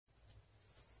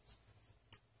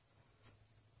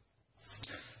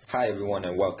Hi everyone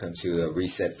and welcome to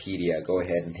Resetpedia. Go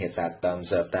ahead and hit that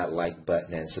thumbs up, that like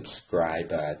button, and subscribe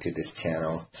to this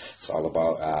channel. It's all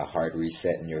about hard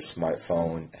resetting your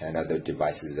smartphone and other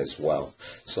devices as well.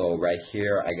 So right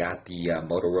here I got the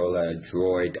Motorola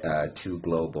Droid 2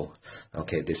 Global.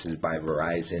 Okay, this is by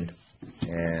Verizon,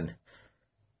 and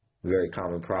very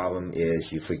common problem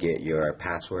is you forget your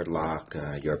password lock,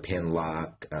 your PIN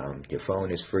lock, your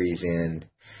phone is freezing.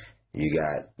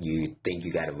 You think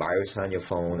you got a virus on your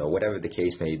phone, or whatever the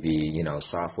case may be, you know,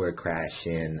 software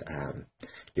crashing,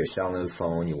 you're selling the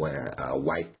phone, you want to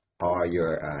wipe all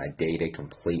your data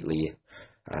completely.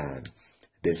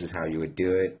 This is how you would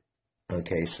do it.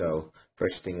 Okay, so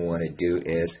first thing we want to do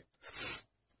is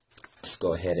just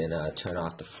go ahead and turn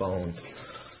off the phone.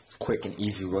 Quick and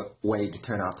easy way to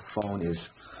turn off the phone is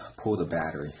pull the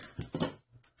battery,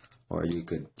 or you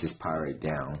could just power it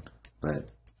down, but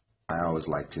I always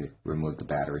like to remove the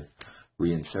battery,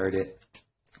 reinsert it.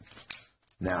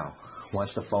 Now,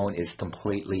 once the phone is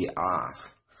completely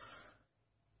off,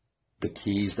 the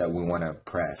keys that we want to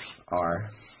press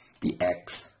are the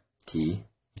X key,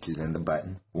 which is in the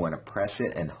button. We want to press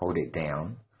it and hold it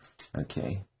down.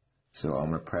 Okay, so I'm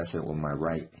going to press it with my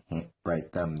right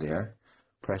thumb there.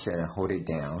 Press it and hold it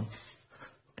down.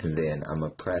 And then I'm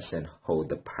going to press and hold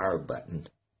the power button.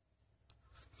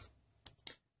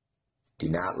 Do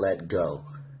not let go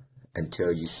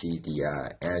until you see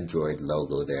the Android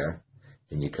logo there,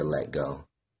 and you can let go.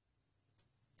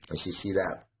 As you see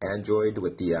that Android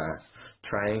with the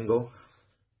triangle,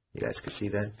 you guys can see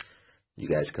that? You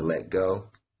guys can let go.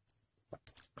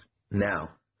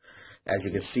 Now, as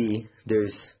you can see,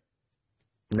 there's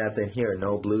nothing here,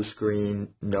 no blue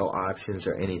screen, no options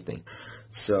or anything.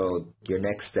 So your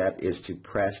next step is to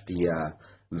press the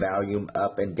volume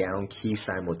up and down key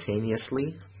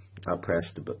simultaneously. I'll press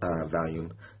the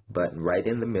volume button right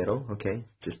in the middle, okay?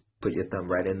 Just put your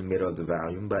thumb right in the middle of the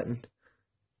volume button.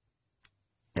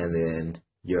 And then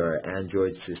your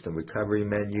Android system recovery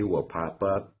menu will pop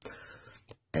up,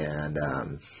 and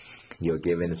you're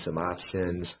given some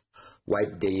options.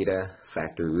 Wipe data,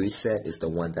 factory reset is the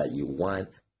one that you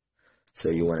want. So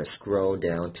you want to scroll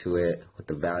down to it with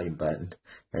the volume button.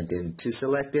 And then to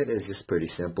select it is just pretty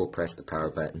simple. Press the power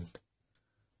button.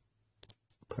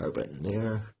 Power button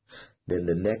there. Then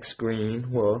the next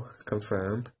screen will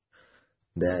confirm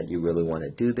that you really want to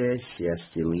do this.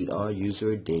 Yes, delete all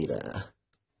user data.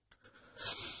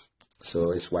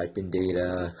 So it's wiping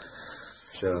data.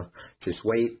 So just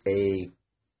wait a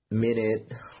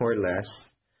minute or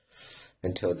less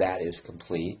until that is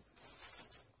complete.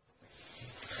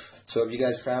 So if you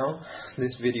guys found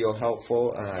this video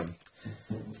helpful,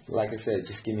 like I said,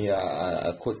 just give me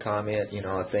a quick comment, you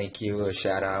know, a thank you, a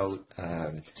shout out,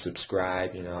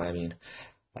 subscribe, you know, I mean,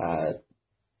 if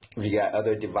you got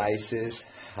other devices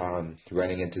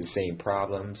running into the same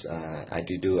problems, I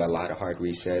do a lot of hard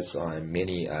resets on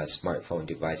many smartphone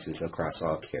devices across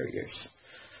all carriers.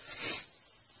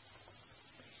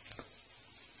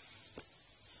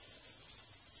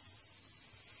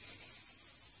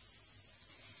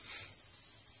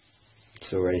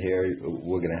 So right here,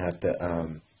 we're gonna have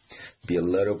to be a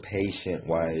little patient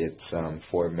while it's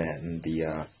formatting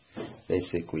the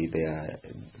basically the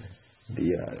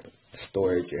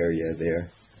storage area there.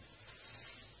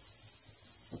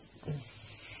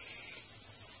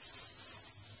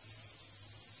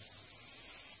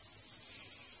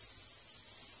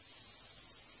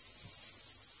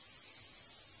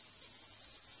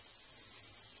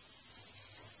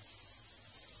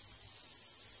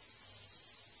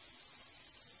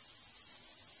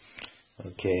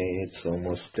 Okay, it's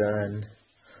almost done.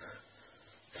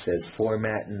 It says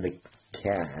formatting the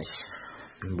cache.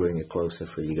 I'll bring it closer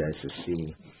for you guys to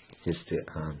see, just to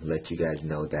let you guys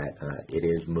know that it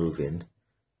is moving.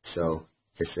 So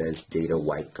it says data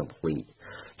wipe complete.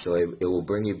 So it will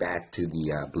bring you back to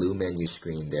the blue menu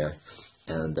screen there.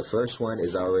 And the first one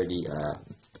is already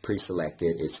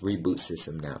pre-selected. It's reboot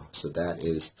system now. So that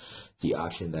is the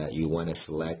option that you want to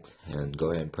select, and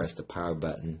go ahead and press the power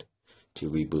button to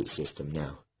reboot system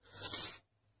now.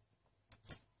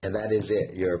 And that is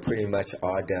it. You're pretty much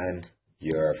all done.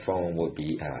 Your phone will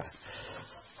be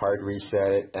hard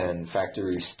reset and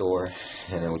factory restore,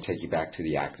 and it will take you back to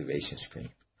the activation screen.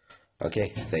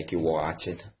 Okay, thank you for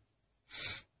watching.